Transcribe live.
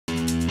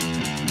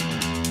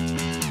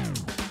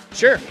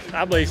Sure,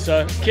 I believe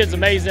so. Kid's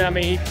amazing. I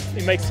mean,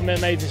 he makes some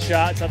amazing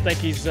shots. I think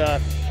he's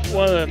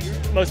one of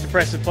the most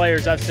impressive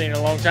players I've seen in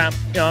a long time.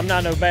 You know, I'm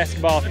not no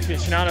basketball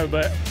aficionado,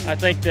 but I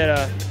think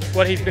that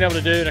what he's been able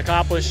to do and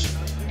accomplish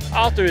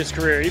all through his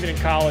career, even in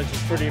college,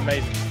 is pretty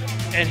amazing.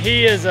 And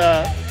he is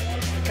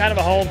kind of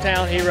a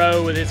hometown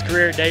hero with his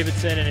career at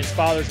Davidson and his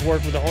father's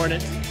work with the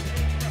Hornets.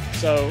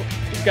 So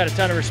he's got a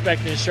ton of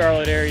respect in the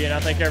Charlotte area, and I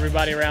think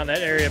everybody around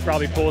that area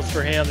probably pulls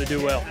for him to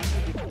do well.